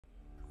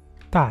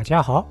大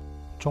家好，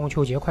中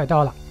秋节快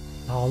到了，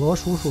老罗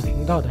叔叔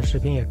频道的视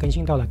频也更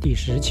新到了第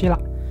10期了。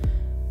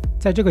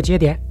在这个节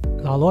点，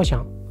老罗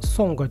想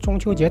送个中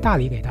秋节大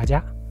礼给大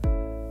家，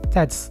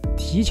在此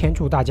提前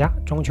祝大家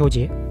中秋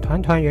节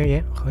团团圆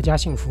圆，阖家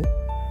幸福。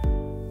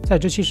在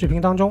这期视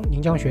频当中，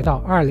您将学到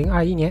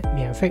2021年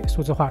免费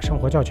数字化生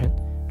活教程，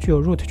具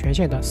有 root 权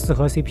限的4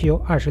核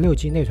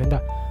cpu26g内存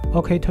的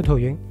okteto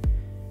云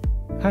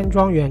安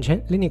装远程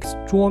Linux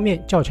桌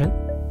面教程。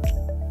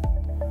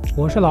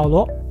我是老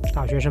罗，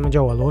大学生们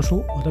叫我罗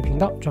叔。我的频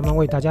道专门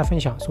为大家分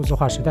享数字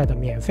化时代的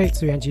免费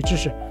资源及知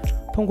识，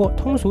通过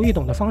通俗易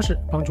懂的方式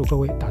帮助各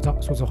位打造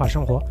数字化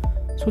生活。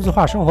数字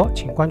化生活，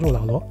请关注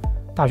老罗。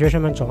大学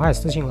生们总爱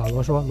私信老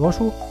罗说：“罗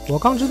叔，我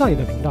刚知道你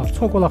的频道，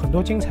错过了很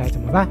多精彩，怎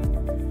么办？”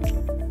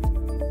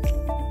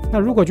那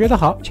如果觉得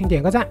好，请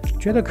点个赞；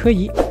觉得可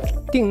以，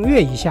订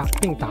阅一下，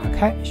并打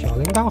开小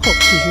铃铛后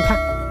继续看，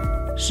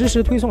实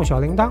时推送小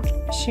铃铛，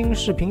新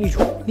视频一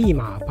出，立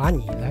马把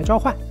你来召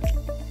唤。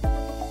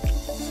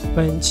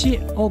本期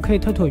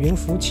okteto云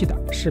服务器的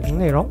视频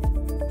内容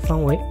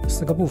分为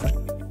4个部分。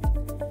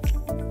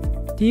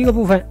第一个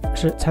部分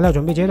是材料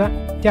准备阶段，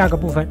第二个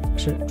部分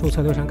是注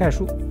册流程概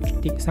述，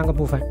第3个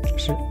部分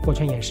是过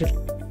程演示，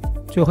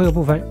最后一个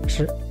部分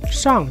是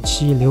上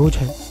期流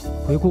程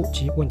回顾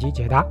及问题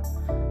解答。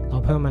老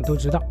朋友们都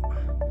知道。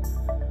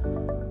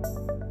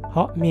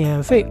好，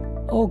免费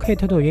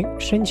okteto云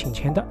申请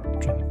前的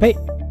准备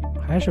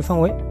还是分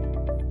为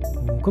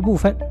5个部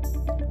分。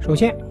首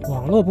先，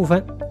网络部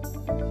分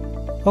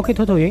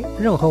，okteto云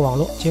任何网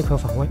络皆可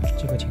访问，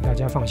这个请大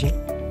家放心。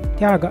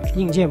第二个，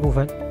硬件部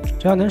分，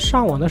只要能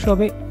上网的设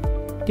备，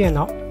电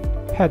脑、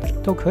pad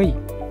都可以。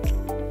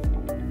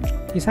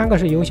第3个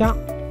是邮箱，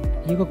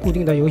一个固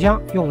定的邮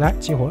箱用来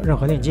激活任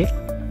何链接。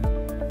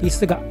第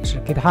4个是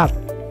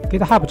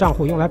GitHub 账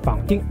户用来绑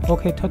定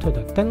okteto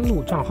的登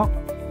录账号。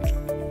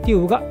第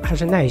5个还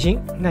是耐心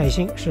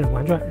是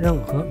玩转任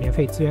何免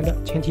费资源的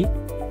前提。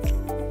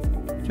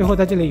最后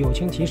在这里友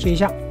情提示一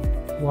下，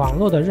网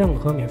络的任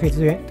何免费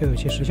资源都有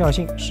其时效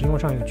性，使用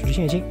上有局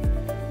限性，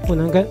不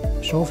能跟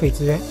收费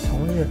资源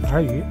同日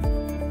而语。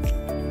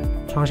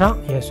厂商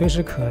也随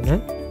时可能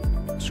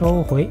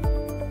收回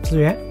资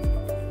源，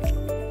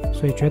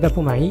所以觉得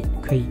不满意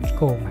可以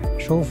购买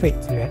收费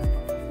资源，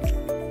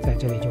在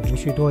这里就无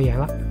需多言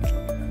了。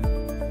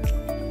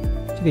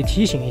这里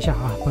提醒一下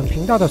啊，本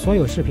频道的所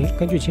有视频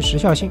根据其时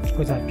效性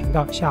会在频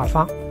道下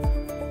方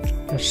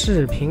的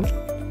视频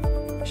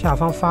下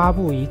方发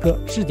布一个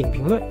置顶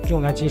评论，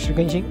用来及时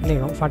更新内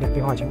容发展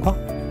变化情况，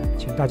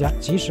请大家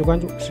及时关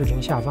注视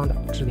频下方的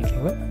置顶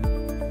评论。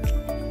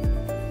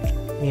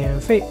免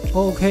费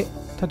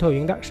okteto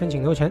云的申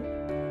请流程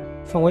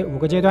分为5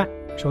个阶段，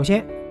首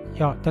先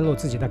要登录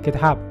自己的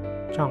GitHub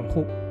账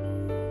户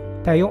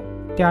待用，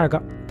第2个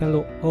登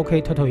录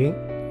okteto云，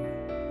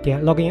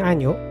点 Login 按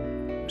钮，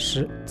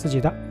使自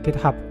己的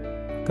GitHub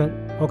跟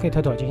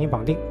okteto 进行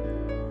绑定。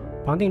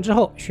绑定之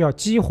后需要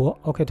激活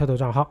okteto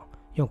账号，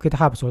用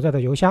GitHub 所在的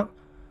邮箱，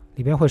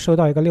里边会收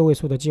到一个6位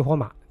数的激活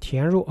码，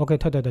填入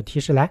okteto 的提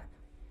示栏，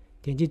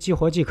点击激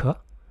活即可。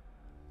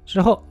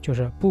之后就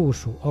是部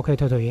署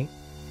okteto 云，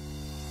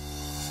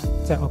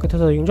在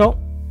okteto 云中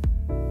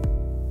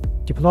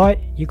deploy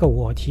一个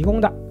我提供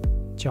的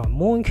叫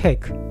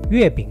mooncake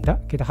月饼的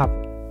GitHub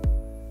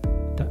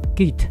的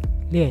git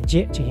链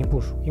接进行部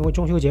署。因为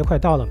中秋节快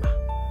到了嘛，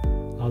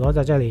老罗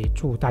在这里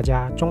祝大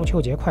家中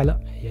秋节快乐，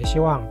也希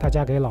望大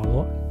家给老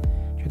罗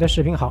觉得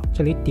视频好，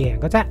这里点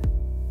个赞，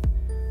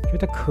觉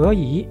得可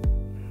以，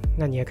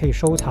那你也可以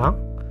收藏，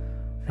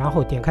然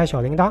后点开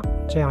小铃铛，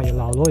这样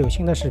老罗有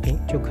新的视频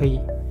就可以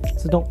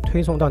自动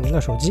推送到您的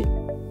手机。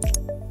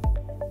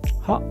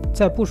好，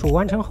在部署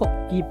完成后，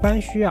一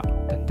般需要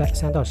等待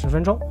3到10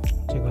分钟，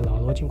这个老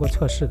罗经过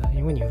测试的，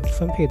因为你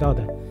分配到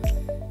的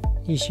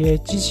一些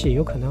机器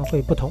有可能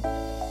会不同。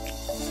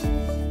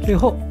最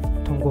后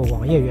通过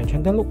网页远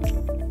程登录，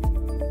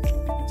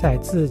在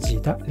自己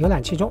的浏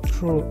览器中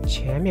输入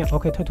前面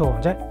okteto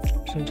网站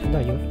生成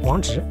的网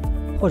址，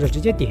或者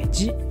直接点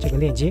击这个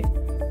链接，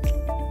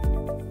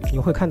你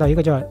会看到一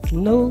个叫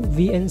No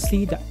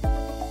VNC 的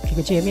一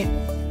个界面，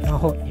然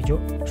后你就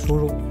输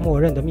入默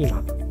认的密码，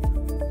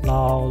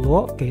老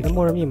罗给的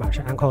默认密码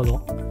是 Uncle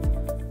罗，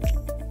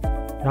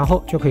然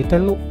后就可以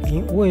登录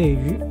您位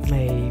于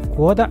美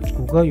国的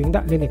谷歌云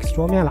的 Linux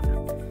桌面了。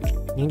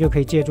您就可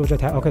以借助这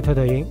台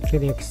okteto 云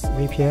Linux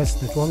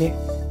VPS 的桌面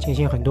进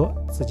行很多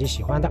自己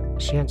喜欢的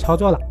实验操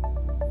作了。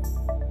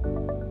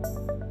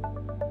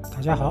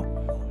大家好，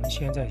我们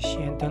现在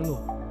先登录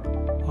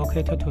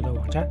okteto 的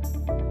网站，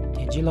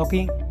点击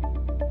Login。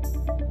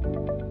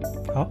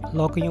 好，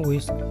 Login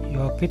with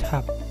your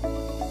GitHub，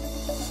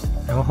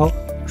 然后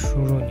输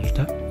入你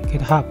的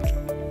GitHub，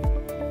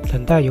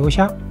 等待邮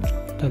箱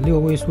的6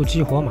位数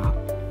激活码，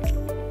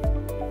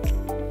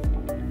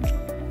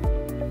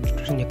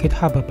这是你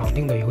GitHub 绑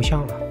定的邮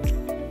箱了。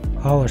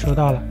好，我收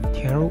到了，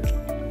填入。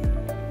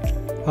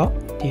好，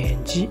点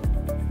击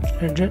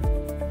认证。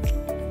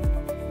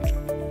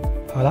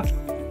好了，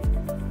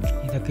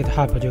你的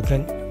GitHub 就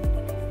跟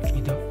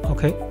你的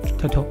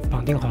okteto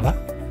绑定好了。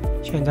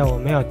现在我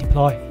们要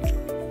deploy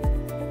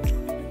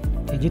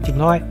点击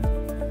Deploy，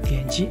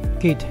 点击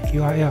Git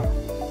URL，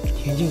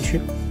 填进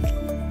去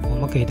我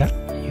们给的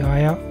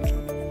URL。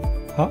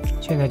好，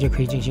现在就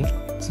可以进行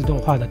自动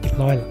化的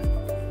Deploy 了。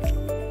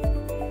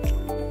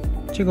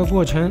这个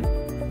过程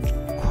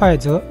快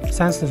则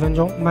3-4分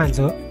钟，慢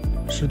则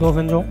10多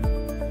分钟，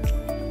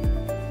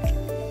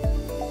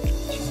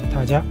请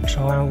大家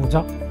稍安勿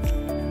躁。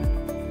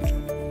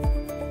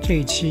这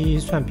一期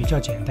算比较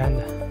简单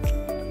的，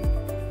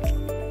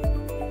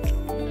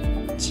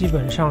基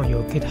本上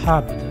有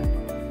GitHub 的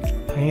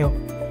朋友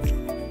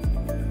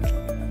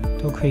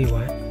都可以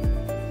玩，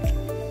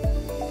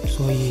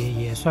所以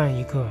也算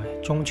一个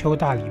中秋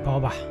大礼包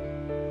吧。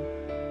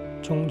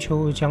中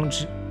秋将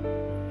至，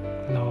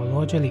老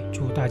罗这里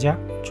祝大家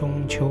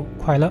中秋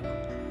快乐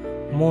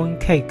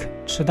 ，mooncake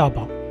吃到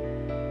饱。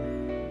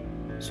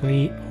所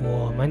以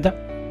我们的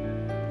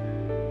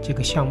这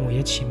个项目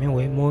也起名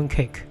为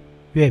mooncake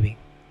月饼。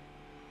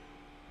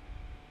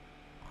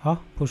好，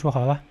部署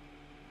好了，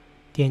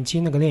点击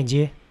那个链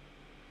接。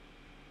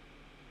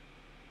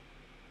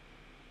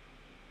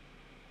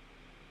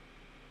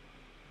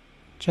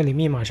这里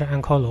密码是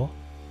Uncle。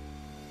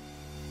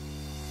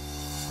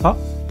好，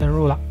登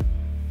入了。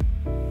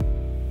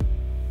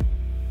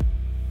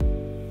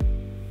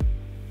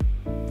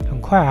很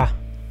快啊！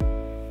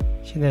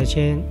现在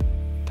先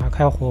打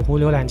开火狐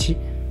浏览器，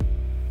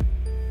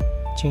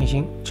进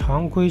行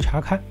常规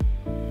查看。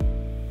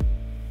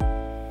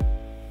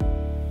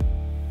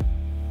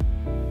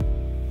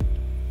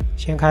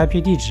先开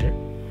IP 地址。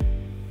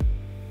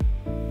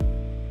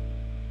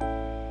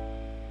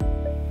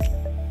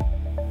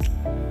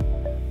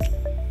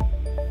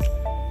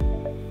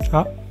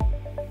好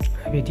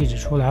 ，IP 地址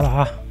出来了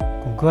啊，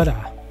谷歌的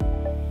啊。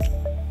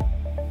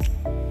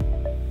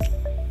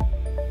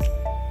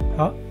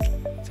好，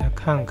再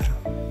看看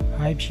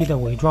IP 的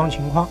伪装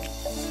情况。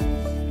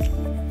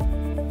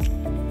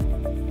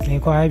美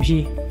国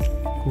IP，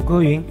 谷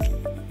歌云，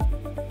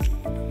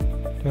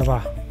对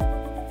吧？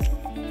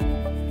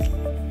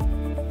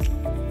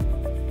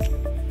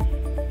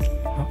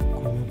好，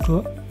谷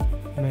歌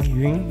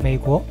云美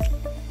国。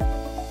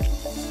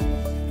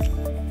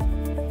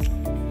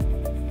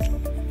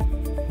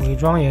伪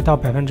装也到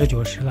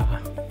90%了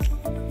啊！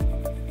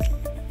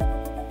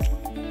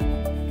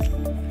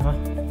好，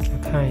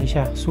再看一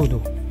下速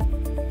度。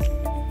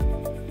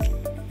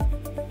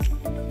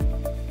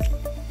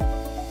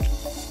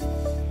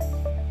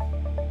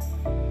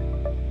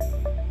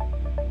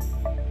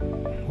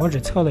我只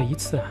测了一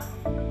次啊，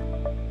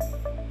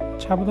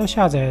差不多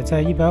下载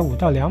在150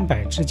到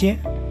200之间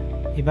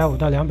，150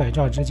到200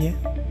兆之间，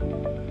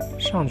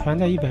上传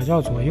在100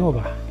兆左右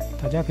吧，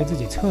大家可以自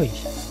己测一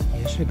下。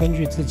也是根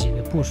据自己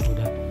的部署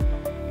的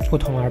不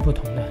同而不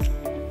同的，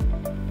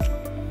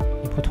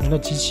你不同的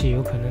机器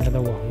有可能它的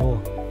网络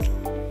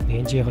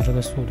连接和它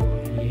的速度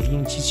也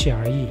因机器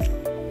而异，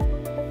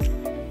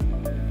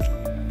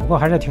不过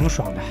还是挺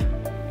爽的。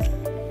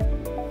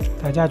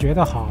大家觉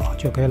得好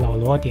就给老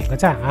罗点个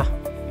赞啊！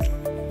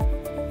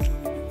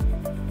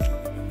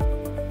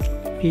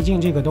毕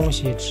竟这个东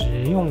西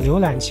只用浏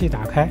览器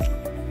打开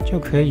就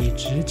可以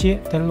直接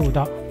登录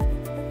到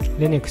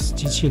Linux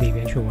机器里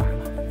面去玩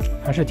了。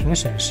还是挺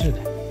省事的，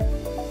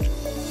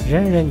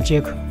人人皆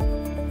可。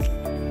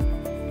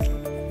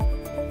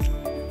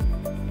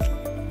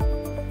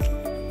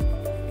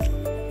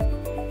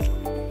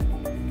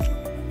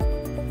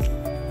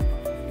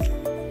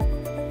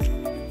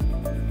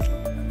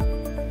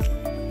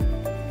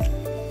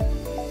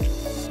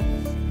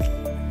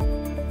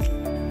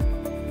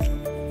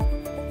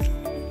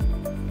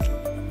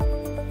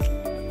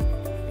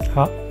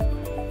好，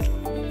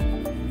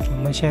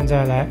我们现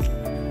在来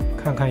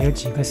看看有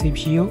几个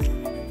CPU，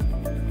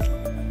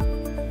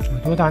 有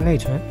多大内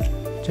存，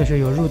这是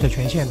有 root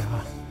权限的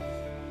啊。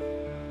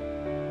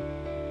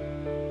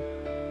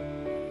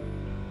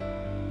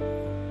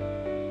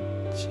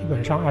基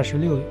本上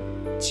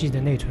26G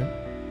的内存。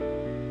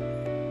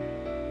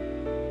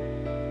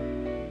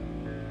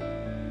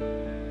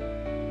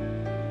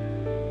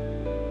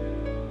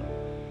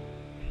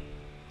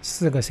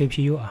4个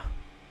CPU 啊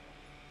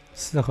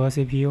，4核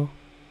CPU。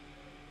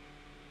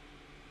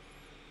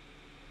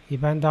一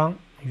般当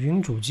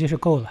云主机是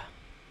够了。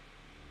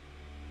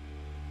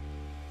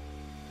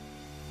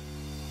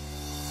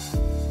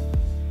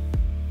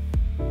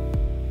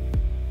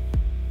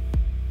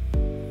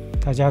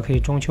大家可以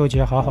中秋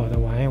节好好的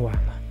玩一玩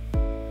了。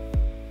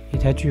一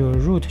台具有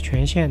root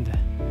权限的，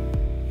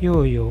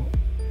又有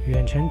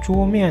远程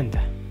桌面的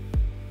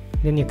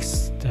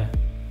Linux 的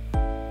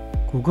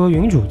谷歌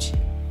云主机，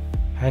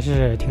还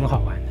是挺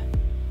好玩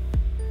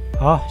的。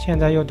好，现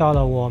在又到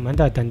了我们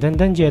的等等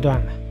等阶段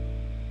了。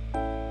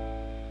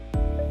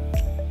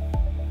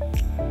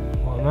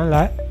我们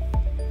来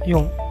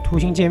用图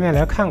形界面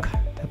来看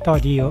看它到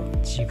底有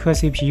几颗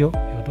CPU，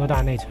 有多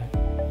大内存。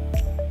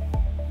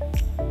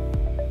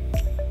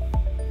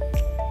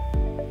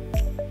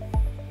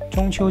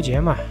中秋节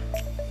嘛，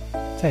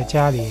在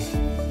家里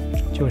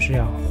就是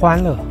要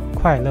欢乐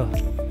快乐，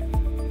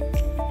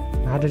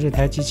拿着这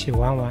台机器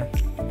玩玩，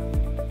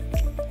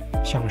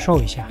享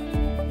受一下。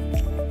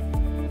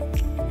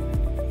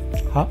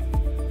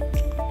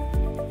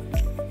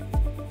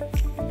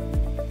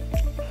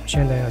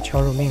现在要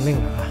敲入命令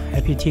了啊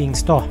apt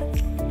install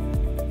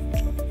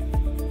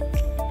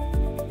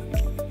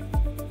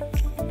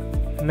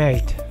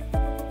mate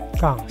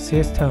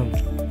 -system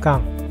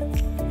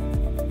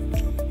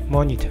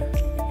 -monitor，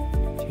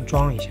 先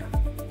装一下，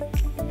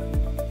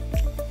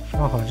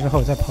装好之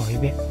后再跑一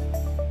遍。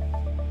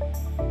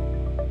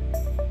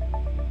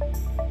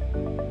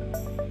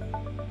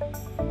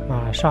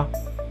马上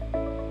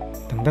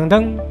噔噔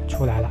噔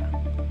出来了，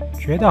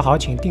觉得好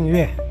请订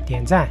阅、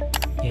点赞、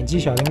点击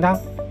小铃铛，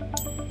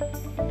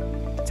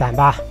赞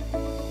吧！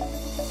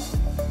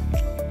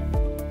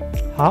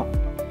好，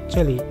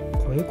这里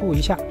回顾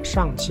一下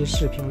上期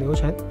视频流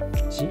程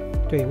及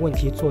对问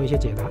题做一些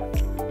解答。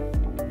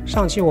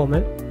上期我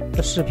们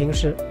的视频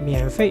是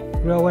免费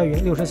Railway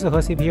云64核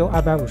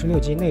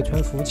CPU26g内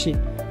存服务器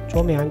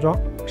桌面安装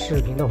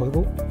视频的回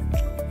顾。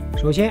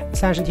首先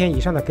，30天以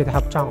上的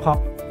GitHub 账号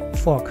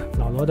fork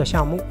老罗的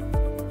项目。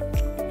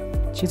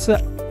其次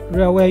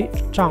 ，Railway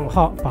账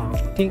号绑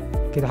定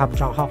GitHub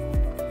账号，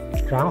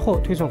然后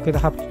推送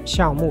GitHub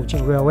项目进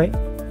Railway，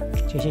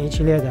 进行一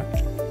系列的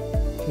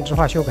定制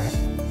化修改。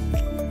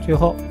最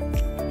后，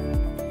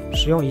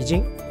使用已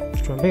经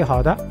准备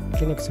好的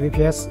Linux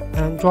VPS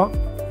安装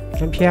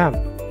npm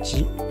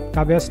及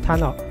WS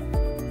Tunnel，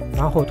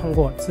 然后通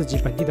过自己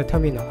本地的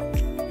Terminal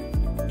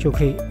就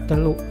可以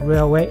登录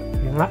Railway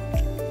云了。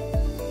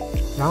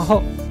然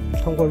后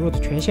通过 root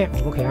权限，我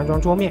们可以安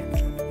装桌面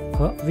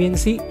和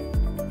VNC，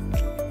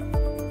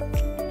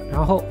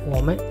 然后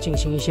我们进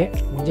行一些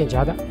文件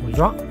夹的伪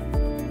装。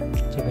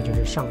这个就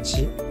是上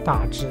期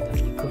大致的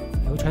一个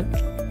流程。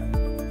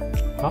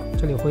好，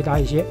这里回答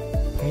一些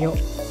朋友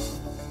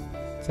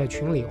在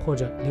群里或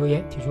者留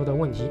言提出的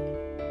问题。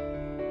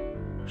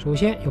首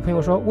先有朋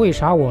友说，为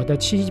啥我的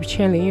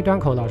7001端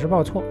口老是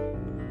报错？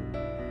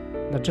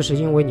那这是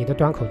因为你的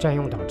端口占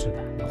用导致的，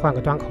你换个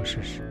端口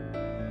试试。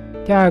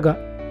第二个，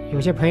有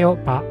些朋友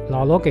把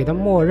老罗给的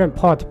默认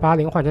port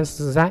 80换成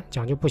443，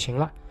讲就不行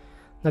了。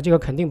那这个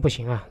肯定不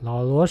行啊，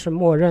老罗是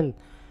默认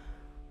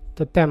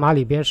的代码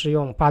里边是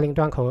用80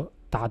端口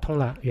打通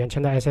了远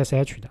程的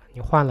SSH 的，你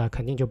换了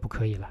肯定就不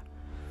可以了。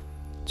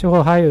最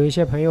后还有一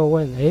些朋友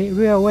问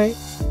，Railway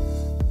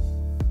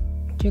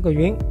这个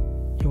云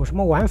有什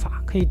么玩法？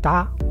可以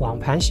搭网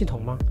盘系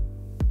统吗？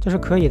这是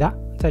可以的，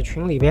在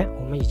群里边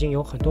我们已经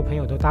有很多朋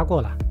友都搭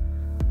过了，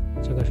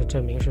这个是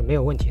证明是没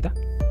有问题的。